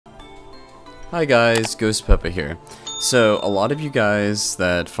Hi guys, Ghost Peppa here. So, a lot of you guys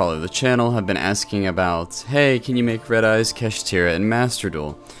that follow the channel have been asking about, hey, can you make Red Eyes, Kashtira, and Master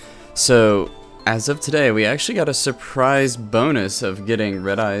Duel? So, as of today, we actually got a surprise bonus of getting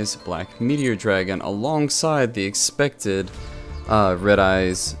Red Eyes Black Meteor Dragon alongside the expected Red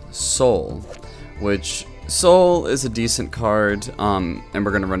Eyes Soul, which Soul is a decent card, and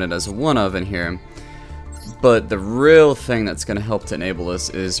we're going to run it as a one-of in here. But the real thing that's going to help to enable us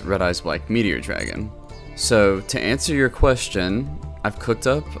is Red Eyes Black Meteor Dragon. So to answer your question, I've cooked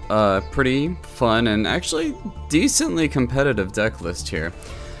up a pretty fun and actually decently competitive deck list here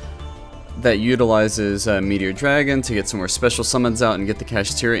that utilizes Meteor Dragon to get some more special summons out and get the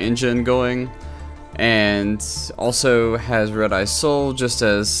Kashtira engine going, and also has Red Eyes Soul just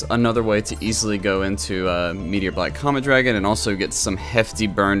as another way to easily go into Meteor Black Comet Dragon and also get some hefty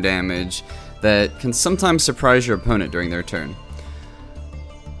burn damage that can sometimes surprise your opponent during their turn.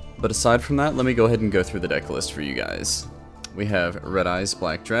 But aside from that, let me go ahead and go through the deck list for you guys. We have Red Eyes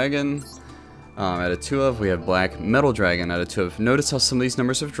Black Dragon at a 2-of. We have Black Metal Dragon at a 2-of. Notice how some of these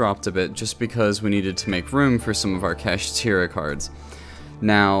numbers have dropped a bit just because we needed to make room for some of our Kashtira cards.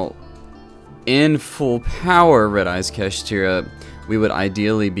 Now, in full power Red Eyes Kashtira, we would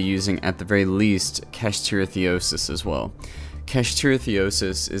ideally be using at the very least Kashtira Theosis as well. Kashtira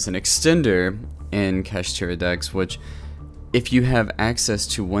Theosis is an extender in Kashtira decks, which, if you have access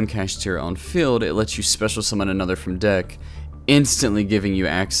to one Kashtira on field, it lets you special summon another from deck, instantly giving you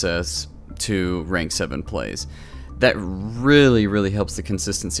access to rank 7 plays. That really helps the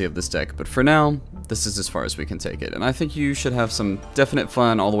consistency of this deck, but for now, this is as far as we can take it. And I think you should have some definite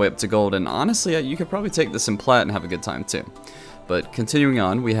fun all the way up to gold, and honestly, you could probably take this in plat and have a good time too. But continuing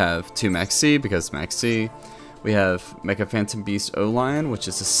on, we have 2 Max C, because Max C. We have Mecha Phantom Beast O-Lion, which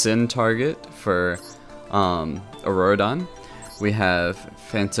is a Sin target for Auroradon. We have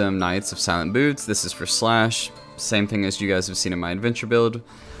Phantom Knights of Silent Boots. This is for Slash. Same thing as you guys have seen in my adventure build.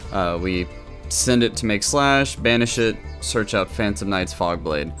 We send it to make Slash, banish it, search out Phantom Knights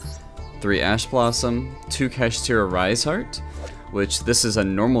Fogblade. 3 Ash Blossom, 2 Kashtira Rise Heart, which this is a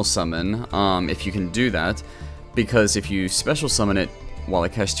normal summon if you can do that, because if you special summon it while a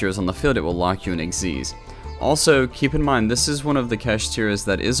Kashtira is on the field, it will lock you in Xyz. Also, keep in mind, this is one of the Kashtiras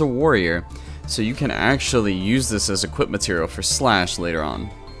that is a warrior, so you can actually use this as equip material for Slash later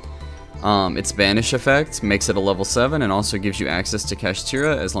on. Its Banish effect makes it a level 7 and also gives you access to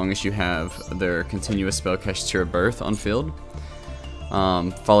Kashtira as long as you have their continuous spell Kashtira Birth on field.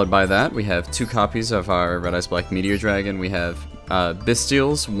 Followed by that, we have 2 copies of our Red Eyes Black Meteor Dragon. We have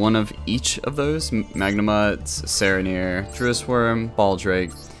Bystials, one of each of those, Magnamut, Saronir, Druis Worm,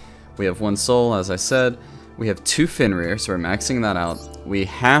 Baldrake. We have 1 Soul, as I said. We have 2 Fenrir, so we're maxing that out. We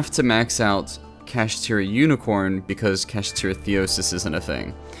have to max out Kashtira Unicorn because Kashtira Theosis isn't a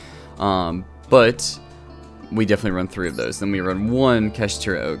thing. But we definitely run 3 of those. Then we run 1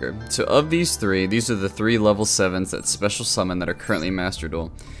 Kashtira Ogre. So of these 3, these are the 3 level 7s that special summon that are currently in Master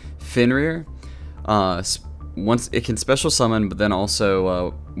Duel. Fenrir, once it can special summon, but then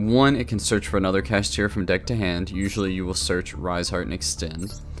also 1, it can search for another Kashtira from deck to hand. Usually you will search Rise Heart and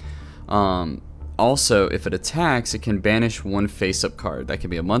Extend. Also, if it attacks, it can banish 1 face-up card. That could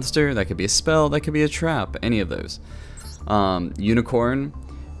be a monster, that could be a spell, that could be a trap, any of those. Unicorn,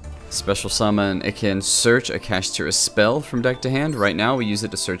 special summon, it can search a Kashtira spell from deck to hand. Right now, we use it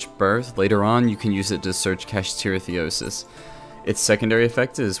to search Birth. Later on, you can use it to search Kashtira Theosis. Its secondary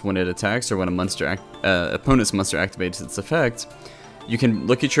effect is when it attacks or when a opponent's monster activates its effect, you can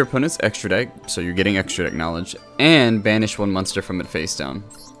look at your opponent's extra deck, so you're getting extra deck knowledge, and banish 1 monster from it face down.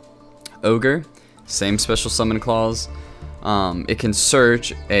 Ogre, same special summon clause. It can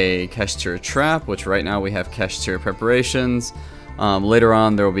search a Kashtira Trap, which right now we have Kashtira Preparations. Later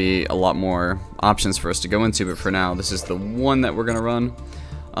on there will be a lot more options for us to go into, but for now this is the one that we're going to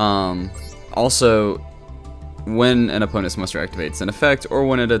run. Also, when an opponent's monster activates an effect or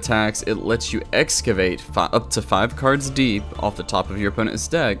when it attacks, it lets you excavate up to 5 cards deep off the top of your opponent's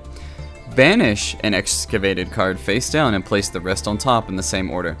deck, banish an excavated card face down, and place the rest on top in the same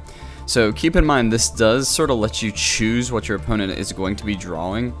order. So keep in mind, this does sort of let you choose what your opponent is going to be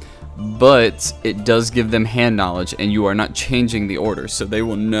drawing, but it does give them hand knowledge and you are not changing the order, so they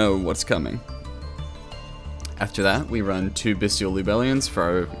will know what's coming. After that, we run 2 Bystial Lubellions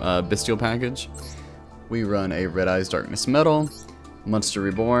for our Bystial package. We run a Red Eyes Darkness Metal, Monster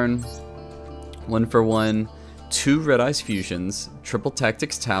Reborn, 1 for 1, 2 Red Eyes Fusions, triple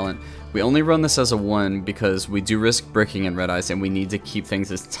Tactics Talent. We only run this as a 1 because we do risk bricking in Red Eyes and we need to keep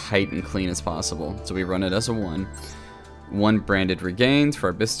things as tight and clean as possible. So we run it as a 1. 1 Branded Regained for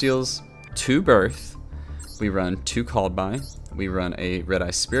our Bystials, 2 Birth. We run 2 Called By. We run a Red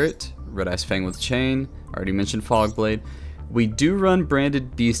Eye Spirit, Red Eyes Fang with Chain. Already mentioned Fogblade. We do run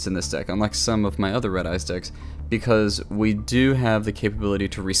Branded Beast in this deck, unlike some of my other Red Eyes decks, because we do have the capability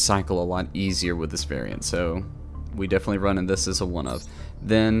to recycle a lot easier with this variant. So we definitely run in this as a one-of.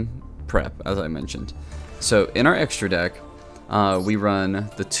 Then Prep, as I mentioned. So in our extra deck, we run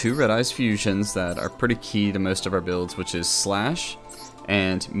the 2 Red Eyes fusions that are pretty key to most of our builds, which is Slash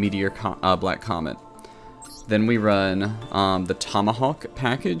and Meteor Black Comet. Then we run the Tomahawk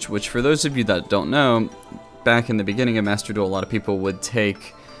package, which for those of you that don't know, back in the beginning of Master Duel, a lot of people would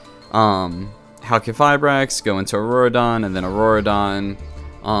take Halqifibrax, go into Auroradon, and then Auroradon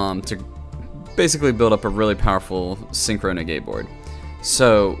to basically build up a really powerful Synchro Negate board.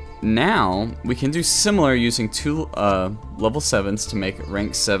 So now we can do similar using 2 level 7s to make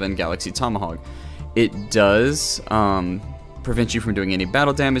rank 7 Galaxy Tomahawk. It does prevent you from doing any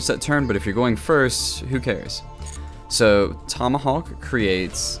battle damage that turn, but if you're going first, who cares? So Tomahawk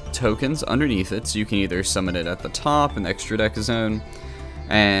creates tokens underneath it, so you can either summon it at the top in the extra deck zone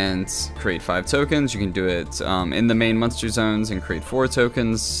and create 5 tokens. You can do it in the main monster zones and create 4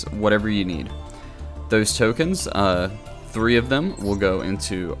 tokens, whatever you need. Those tokens, 3 of them will go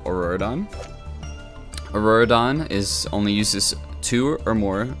into Auroradon. Auroradon only uses 2 or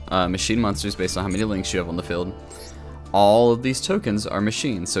more machine monsters based on how many links you have on the field. All of these tokens are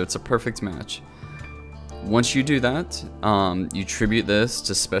machines, so it's a perfect match. Once you do that, you tribute this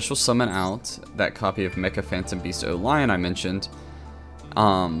to special summon out that copy of Mecha Phantom Beast O Lion I mentioned.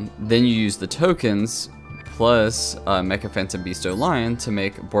 Then you use the tokens plus Mecha Phantom Beast O Lion to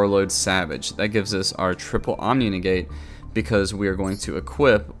make Borreload Savage. That gives us our triple Omni Negate because we are going to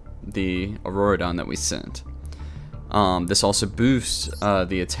equip the Auroradon that we sent. This also boosts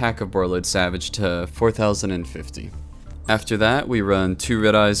the attack of Borreload Savage to 4050. After that, we run 2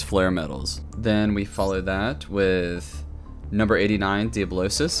 Red Eyes Flare Metals. Then we follow that with number 89,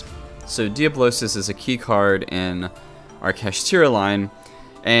 Diablosis. So Diablosis is a key card in our Kashtira line,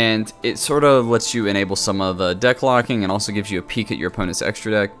 and it sort of lets you enable some of the deck locking and also gives you a peek at your opponent's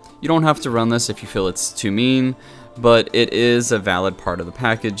extra deck. You don't have to run this if you feel it's too mean, but it is a valid part of the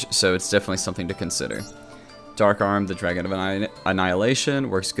package, so it's definitely something to consider. Dark Arm, the Dragon of Annihilation,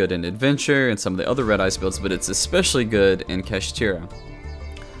 works good in Adventure and some of the other Red Eyes builds, but it's especially good in Kashtira.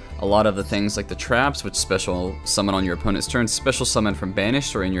 A lot of the things like the traps, which special summon on your opponent's turn, special summon from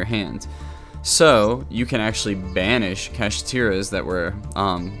banished or in your hand. So you can actually banish Kashtiras that were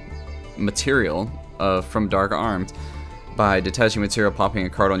material from Dark Armed by detaching material, popping a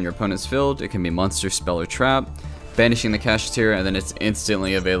card on your opponent's field. It can be monster, spell, or trap. Banishing the Kashtira, and then it's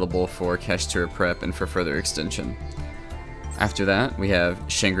instantly available for Kashtira Prep and for further extension. After that, we have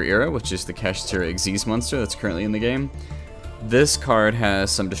Shangri-Ira, which is the Kashtira Xyz monster that's currently in the game. This card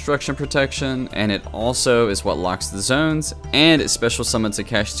has some destruction protection, and it also is what locks the zones, and it special summons a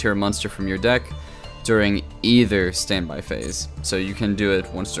Kashtira monster from your deck during either standby phase. So you can do it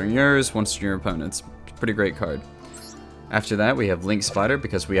once during yours, once during your opponent's. Pretty great card. After that, we have Link Spider,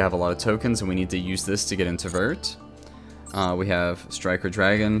 because we have a lot of tokens and we need to use this to get into Vert. We have Striker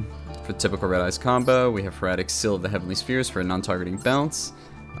Dragon for typical Red Eyes combo. We have Hermetic Seal of the Heavenly Spheres for a non-targeting bounce.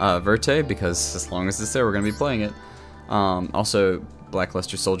 Verte, because as long as it's there, we're going to be playing it. Also,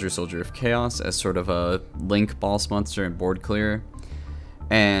 Blackluster Soldier, Soldier of Chaos, as sort of a Link boss monster and board clear.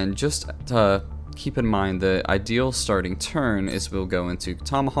 And just keep in mind, the ideal starting turn is we'll go into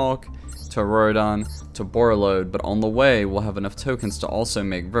Tomahawk, to Auroradon, to Borreload, but on the way we'll have enough tokens to also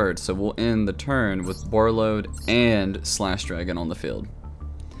make Vert, so we'll end the turn with Borreload and Slash Dragon on the field.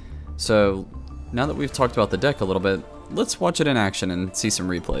 So now that we've talked about the deck a little bit, let's watch it in action and see some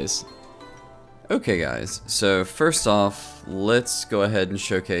replays. Okay guys, so first off, let's go ahead and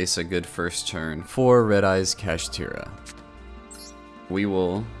showcase a good first turn for Red Eyes Kashtira. We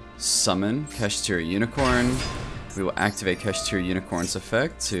will summon Kashtira Unicorn. We will activate Kashtira Unicorn's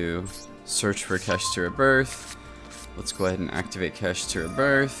effect to search for Kashtira Birth. Let's go ahead and activate Kashtira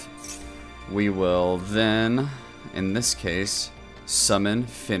Birth. We will then, in this case, summon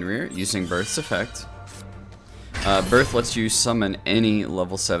Fenrir using Birth's effect. Birth lets you summon any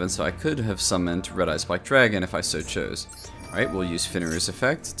level 7, so I could have summoned Red Eyes Black Dragon if I so chose. Alright, we'll use Fenrir's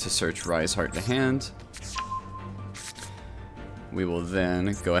effect to search Rise Heart to hand. We will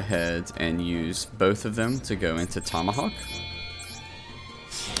then go ahead and use both of them to go into Tomahawk.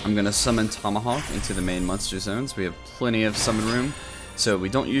 I'm going to summon Tomahawk into the main monster zones. We have plenty of summon room, so we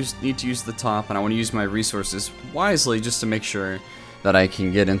don't need to use the top, and I want to use my resources wisely just to make sure that I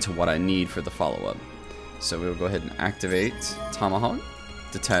can get into what I need for the follow-up. So we will go ahead and activate Tomahawk,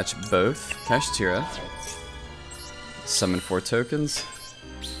 detach both Kashtira, summon 4 tokens,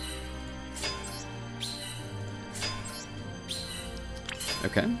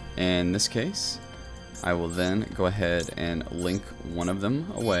 Okay, in this case, I will then go ahead and link one of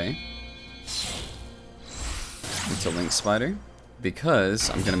them away into Link Spider, because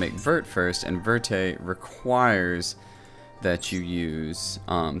I'm going to make Vert first, and Verte requires that you use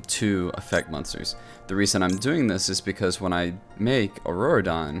 2 effect monsters. The reason I'm doing this is because when I make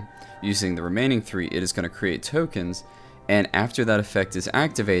Auroradon, using the remaining 3, it is going to create tokens, and after that effect is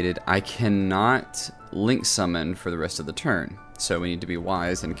activated, I cannot Link Summon for the rest of the turn. So we need to be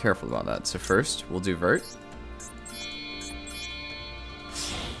wise and careful about that. So first, we'll do Vert.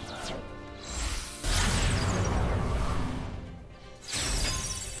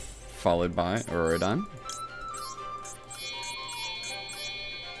 Followed by Auroradon.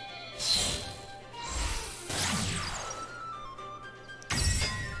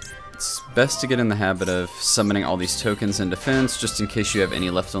 It's best to get in the habit of summoning all these tokens in defense, just in case you have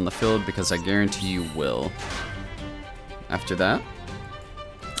any left on the field, because I guarantee you will. After that,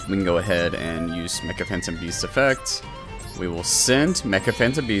 we can go ahead and use Mecha Phantom Beast effect. We will send Mecha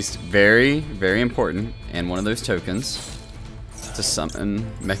Phantom Beast, very, very important, and one of those tokens, to summon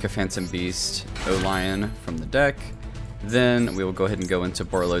Mecha Phantom Beast O-Lion from the deck. Then we will go ahead and go into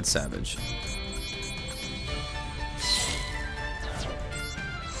Borreload Savage.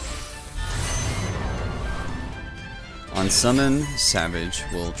 On summon, Savage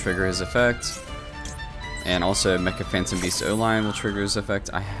will trigger his effect, and also Mecha Phantom Beast O-Lion will trigger his effect.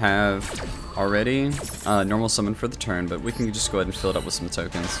 I have already normal summon for the turn, but we can just go ahead and fill it up with some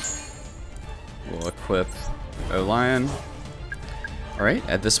tokens. We'll equip O-Lion. Alright,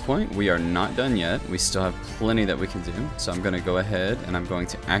 at this point, we are not done yet. We still have plenty that we can do. So I'm going to go ahead and I'm going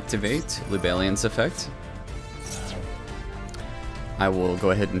to activate Lubellian's effect. I will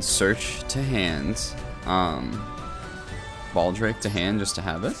go ahead and search to hand Baldrake to hand just to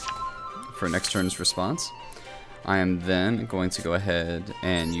have it for next turn's response. I am then going to go ahead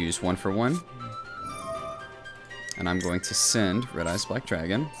and use 1 for 1. And I'm going to send Red Eyes Black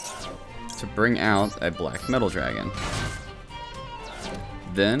Dragon to bring out a Black Metal Dragon.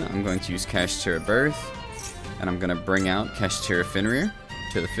 Then I'm going to use Kashtira Birth, and I'm going to bring out Kashtira Fenrir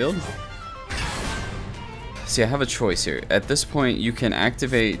to the field. See, I have a choice here. At this point, you can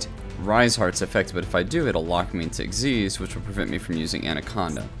activate Rise Heart's effect, but if I do, it'll lock me into Xyz, which will prevent me from using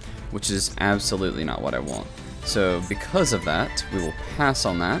Anaconda, which is absolutely not what I want. So because of that, we will pass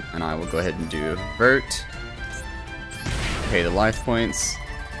on that, and I will go ahead and do Vert, pay the life points,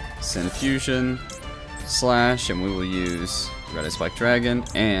 send Fusion, Slash, and we will use Red Eyes Black Dragon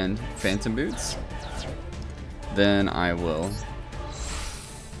and Phantom Boots. Then I will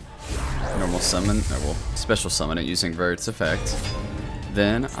normal summon, or well, special summon it using Vert's effect.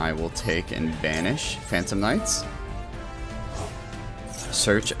 Then I will take and banish Phantom Knights.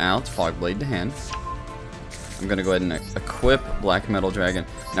 Search out Fogblade to hand. I'm going to go ahead and equip Black Metal Dragon.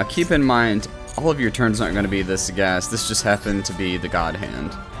 Now keep in mind, all of your turns aren't going to be this gas. This just happened to be the God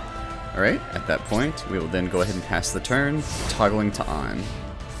Hand. Alright, at that point, we will then go ahead and pass the turn, toggling to on.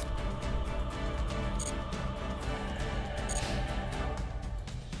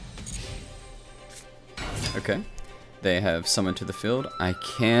 Okay, they have summoned to the field. I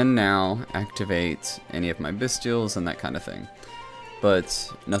can now activate any of my Bystials and that kind of thing.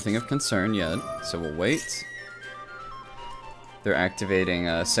 But nothing of concern yet, so we'll wait. They're activating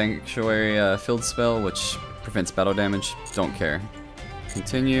a Sanctuary Field spell, which prevents battle damage. Don't care.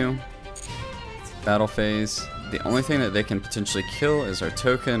 Continue. Battle phase. The only thing that they can potentially kill is our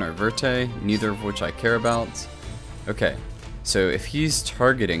token or Verte, neither of which I care about. Okay, so if he's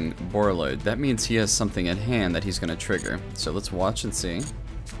targeting Borreload, that means he has something at hand that he's going to trigger. So let's watch and see.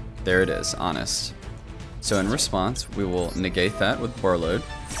 There it is, Honest. So in response, we will negate that with Borreload.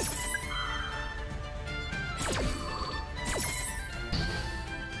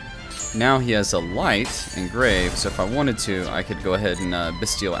 Now he has a LITE engraved, so if I wanted to, I could go ahead and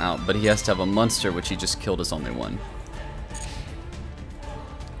Bystial out, but he has to have a monster, which he just killed as only one.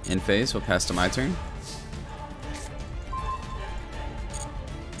 In phase, we'll pass to my turn.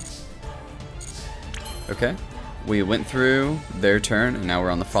 Okay, we went through their turn, and now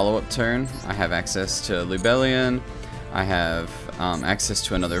we're on the follow-up turn. I have access to Lubellian, I have access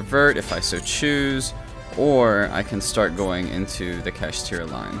to another Vert if I so choose, or I can start going into the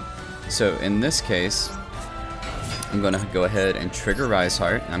Kashtira line. So in this case, I'm going to go ahead and trigger Rise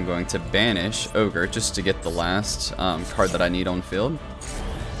Heart. I'm going to banish Ogre just to get the last card that I need on field.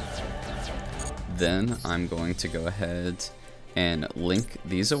 Then I'm going to go ahead and link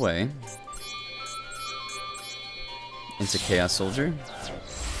these away into Chaos Soldier.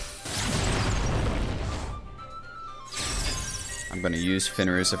 I'm going to use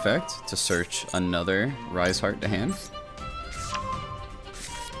Fenrir's effect to search another Rise Heart to hand.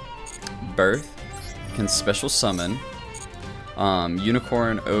 Birth can special summon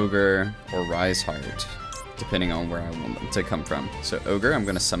Unicorn, Ogre, or Rise Heart, depending on where I want them to come from. So Ogre, I'm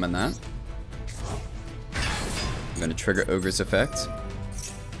going to summon that. I'm going to trigger Ogre's effect.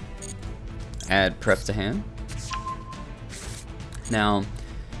 Add Prep to hand. Now,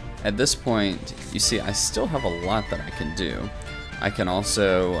 at this point, you see I still have a lot that I can do. I can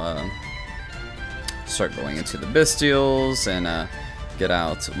also start going into the Bystials and get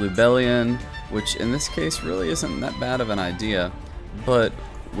out Lubellion, which in this case really isn't that bad of an idea, but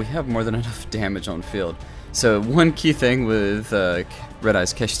we have more than enough damage on field. So one key thing with Red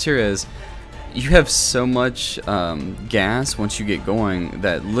Eye's Kashtira is you have so much gas once you get going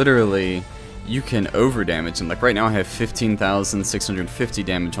that literally you can over damage them. Like right now I have 15,650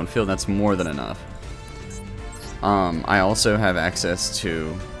 damage on field. That's more than enough. I also have access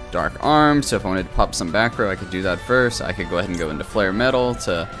to Dark Arm, so if I wanted to pop some back row, I could do that first. I could go ahead and go into Flare Metal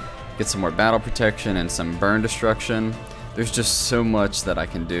to get some more battle protection and some burn destruction. There's just so much that I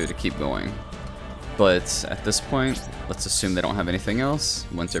can do to keep going. But at this point, let's assume they don't have anything else.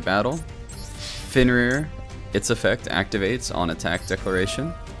 Winter Battle. Fenrir, its effect activates on attack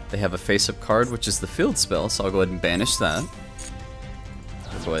declaration. They have a face-up card, which is the field spell, so I'll go ahead and banish that.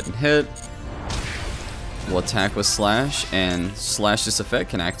 I'll go ahead and hit. We'll attack with Slash, and Slash's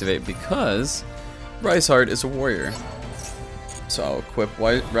effect can activate because Rise Heart is a warrior. So I'll equip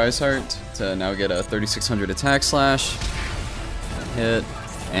Rise Heart to now get a 3600 attack slash. Hit.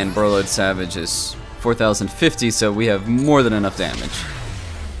 And Burlowed Savage is 4050, so we have more than enough damage.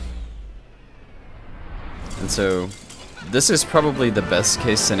 And so this is probably the best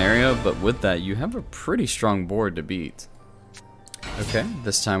case scenario, but with that you have a pretty strong board to beat. Okay,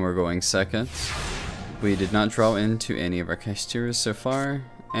 this time we're going second. We did not draw into any of our Kashtiras so far,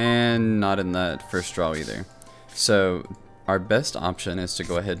 and not in that first draw either. So our best option is to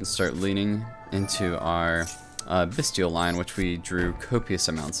go ahead and start leaning into our Bystial line, which we drew copious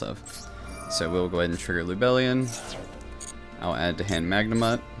amounts of. So we'll go ahead and trigger Lubellion. I'll add to hand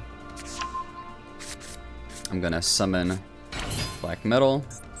Magnemite. I'm gonna summon Black Metal,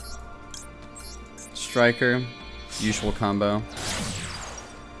 Striker, usual combo,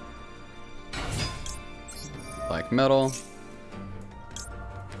 Black Metal.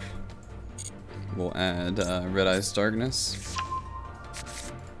 We'll add Red Eye's Darkness.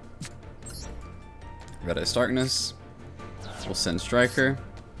 Red Eye's Darkness. We'll send Striker.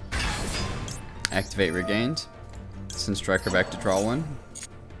 Activate Regained. Send Striker back to draw one.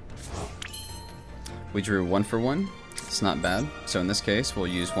 We drew 1 for 1. It's not bad. So in this case, we'll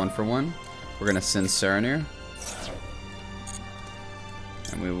use 1 for 1. We're going to send Serenir.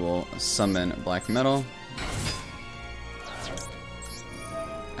 And we will summon Black Metal.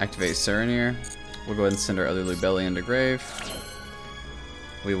 Activate Serenir. We'll go ahead and send our other Lubellion to grave.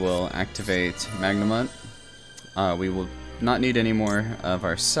 We will activate Magnemite. We will not need any more of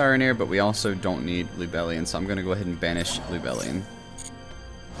our Serenir, but we also don't need Lubellion, so I'm going to go ahead and banish Lubellion.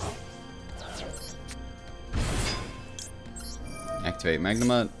 Activate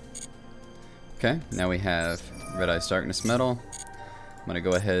Magnemite. Okay, now we have Red Eye's Darkness Metal. I'm going to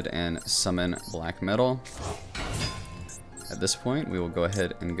go ahead and summon Black Metal. At this point, we will go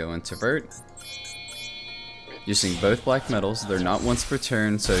ahead and go into Vert. Using both Black Metals, they're not once per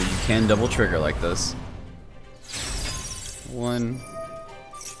turn, so you can double trigger like this. 1,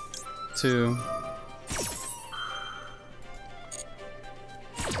 2.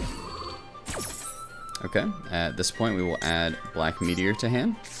 Okay, at this point we will add Black Meteor to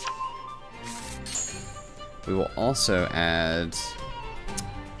hand. We will also add,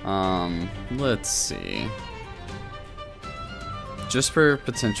 let's see. Just for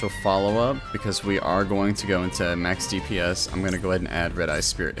potential follow-up, because we are going to go into max DPS, I'm going to go ahead and add Red Eye's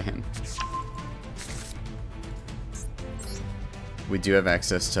Spirit to him. We do have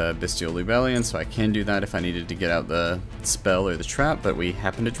access to Bystial Lubellion, so I can do that if I needed to get out the spell or the trap, but we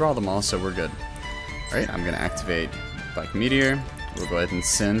happen to draw them all, so we're good. Alright, I'm going to activate Black Meteor. We'll go ahead and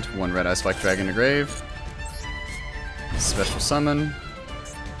send 1 Red Eye's Black Dragon to grave. Special summon.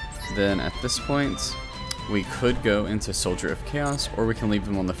 Then at this point, we could go into Soldier of Chaos, or we can leave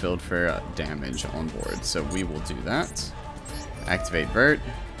them on the field for damage on board. So we will do that. Activate Vert.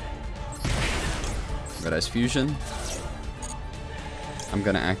 Red Eye's Fusion. I'm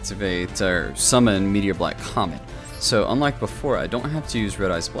going to activate, or summon Meteor Black Comet. So unlike before, I don't have to use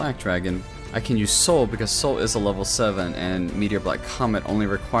Red Eye's Black Dragon. I can use Soul, because Soul is a level 7, and Meteor Black Comet only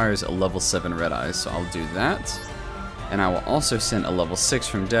requires a level 7 Red Eyes. So I'll do that. And I will also send a level 6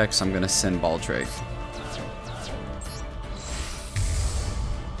 from deck, so I'm going to send Baldrake.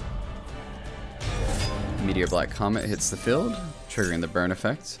 Meteor Black Comet hits the field, triggering the burn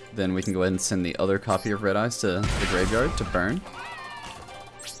effect. Then we can go ahead and send the other copy of Red Eyes to the graveyard to burn.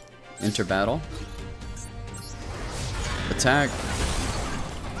 Enter battle. Attack.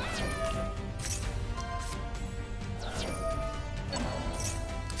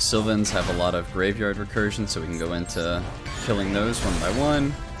 Sylvans have a lot of graveyard recursion, so we can go into killing those one by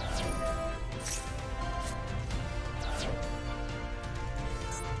one.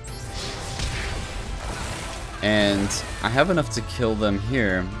 And I have enough to kill them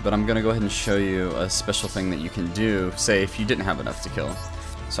here, but I'm going to go ahead and show you a special thing that you can do, say if you didn't have enough to kill.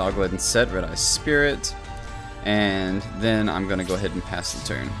 So I'll go ahead and set Red Eye's Spirit, and then I'm going to go ahead and pass the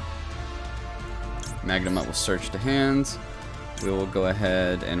turn. Magnemite will search to hand. We will go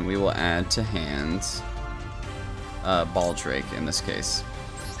ahead and we will add to hand Baldrake in this case.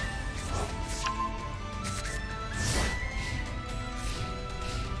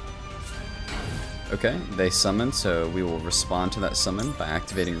 Okay, they summon, so we will respond to that summon by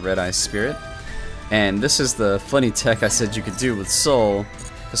activating Red Eye's Spirit. And this is the funny tech I said you could do with Soul.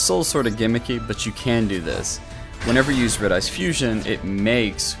 The Soul's sort of gimmicky, but you can do this. Whenever you use Red Eye's Fusion, it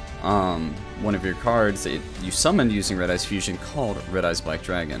makes one of your cards that you summoned using Red Eye's Fusion called Red Eye's Black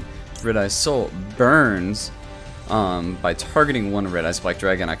Dragon. Red Eye's Soul burns by targeting one Red Eye's Black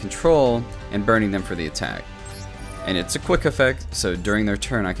Dragon I control and burning them for the attack. And it's a quick effect, so during their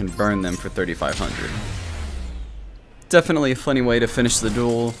turn I can burn them for 3,500. Definitely a funny way to finish the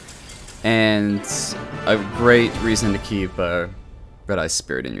duel, and a great reason to keep Red Eye's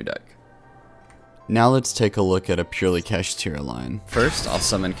Spirit in your deck. Now let's take a look at a purely Kashtira line. First, I'll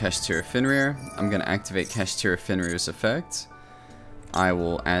summon Kashtira Fenrir. I'm going to activate Kashtira Fenrir's effect. I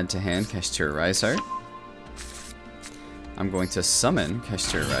will add to hand Kashtira Riseheart. I'm going to summon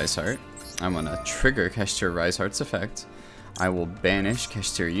Kashtira Riseheart. I'm going to trigger Kashtira Riseheart's effect. I will banish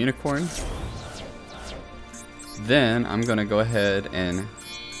Kashtira Unicorn. Then I'm going to go ahead and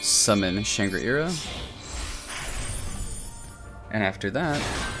summon Shangri-Ira. And after that,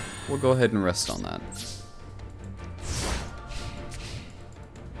 we'll go ahead and rest on that.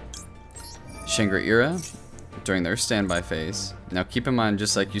 Shangri-Ira, during their standby phase. Now keep in mind,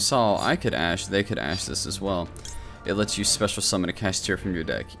 just like you saw, I could Ash, they could Ash this as well. It lets you special summon a Kashtira from your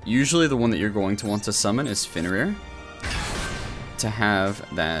deck. Usually the one that you're going to want to summon is Fenrir, to have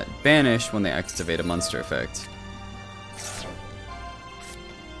that banish when they activate a monster effect.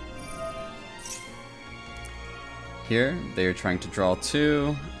 Here, they are trying to draw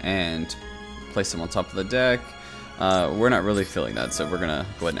two and place them on top of the deck. We're not really feeling that, so we're gonna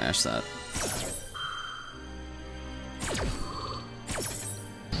go ahead and Ash that.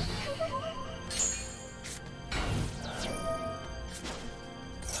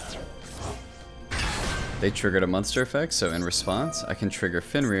 They triggered a monster effect, so in response, I can trigger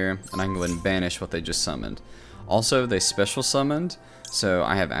Fenrir, and I can go ahead and banish what they just summoned. Also, they special summoned, so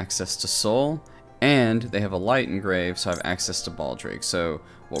I have access to Soul, and they have a LITE engraved, so I have access to Baldrake. So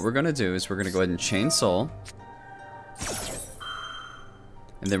what we're going to do is we're going to go ahead and chain Soul,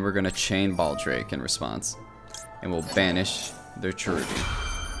 and then we're going to chain Baldrake in response, and we'll banish their Cherubi.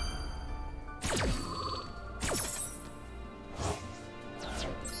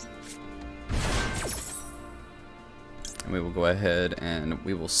 And we will go ahead and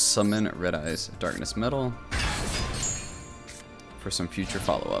we will summon Red Eye's Darkness Metal for some future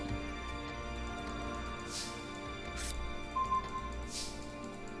follow-up.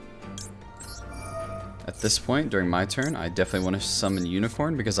 At this point, during my turn, I definitely want to summon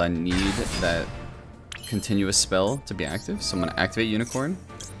Unicorn because I need that continuous spell to be active. So I'm going to activate Unicorn,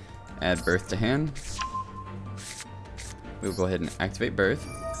 add Birth to hand. We will go ahead and activate Birth.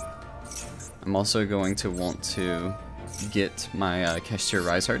 I'm also going to want to get my Kashtira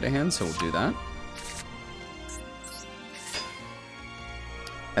Riseheart to hand, so we'll do that.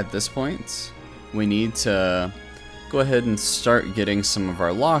 At this point, we need to go ahead and start getting some of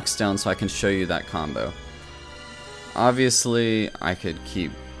our locks down so I can show you that combo. Obviously, I could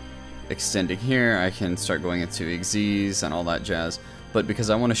keep extending here, I can start going into Xyz and all that jazz, but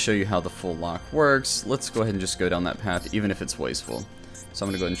because I want to show you how the full lock works, let's go ahead and just go down that path, even if it's wasteful. So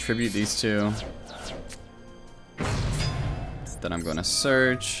I'm going to go ahead and tribute these two. Then I'm going to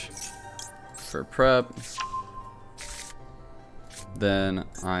search for prep. Then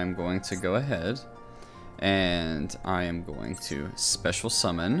I'm going to go ahead and I am going to special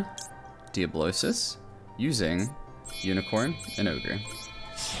summon Diablosis using Unicorn and Ogre.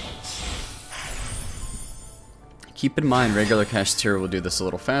 Keep in mind, regular Kashtira will do this a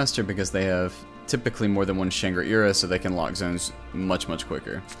little faster because they have typically more than one Shangri-Ira, so they can lock zones much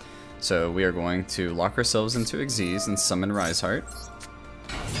quicker. So we are going to lock ourselves into Xyz and summon Riseheart.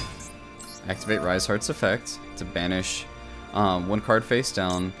 Activate Riseheart's effect to banish One card face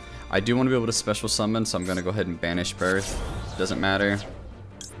down. I do want to be able to special summon, so I'm going to go ahead and banish Birth. Doesn't matter.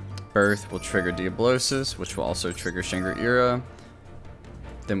 Birth will trigger Diablosis, which will also trigger Shangri-Ira.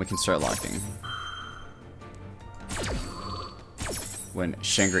 Then we can start locking. When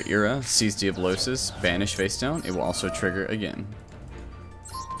Shangri-Ira sees Diablosis, banish face down, it will also trigger again.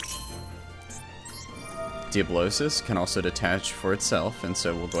 Diablosis can also detach for itself, and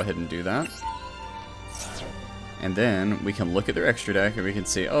so we'll go ahead and do that. And then we can look at their extra deck and we can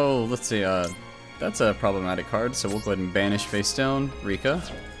see, oh, let's see, that's a problematic card, so we'll go ahead and banish face down Rika,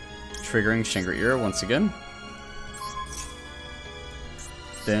 triggering Shangri-Ira once again.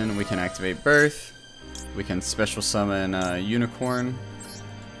 Then we can activate Birth. We can special summon Unicorn.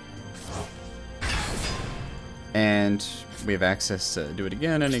 And we have access to do it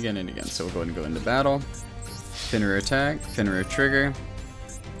again and again and again. So we'll go ahead and go into battle. Fenrir attack, Fenrir trigger.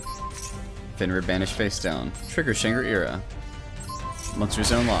 Fenrir banish face down. Trigger Shangri-Ira. Monster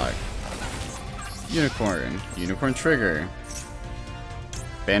Zone lock. Unicorn. Unicorn trigger.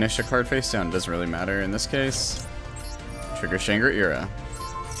 Banish a card face down. Doesn't really matter in this case. Trigger Shangri-Ira.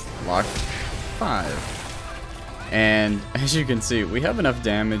 Lock 5. And as you can see, we have enough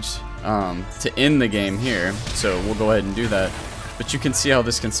damage to end the game here, so we'll go ahead and do that. But you can see how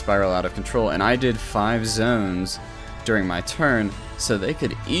this can spiral out of control, and I did 5 zones during my turn, so they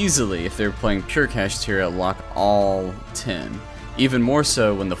could easily, if they were playing pure Kashtira, lock all 10. Even more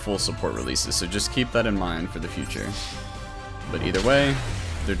so when the full support releases, so just keep that in mind for the future. But either way,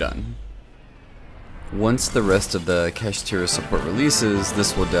 they're done. Once the rest of the Kashtira support releases,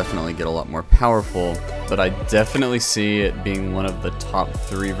 this will definitely get a lot more powerful, but I definitely see it being one of the top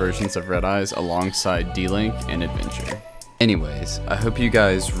 3 versions of Red Eyes alongside D-Link and Adventure. Anyways, I hope you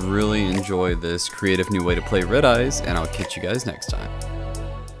guys really enjoy this creative new way to play Red Eyes, and I'll catch you guys next time.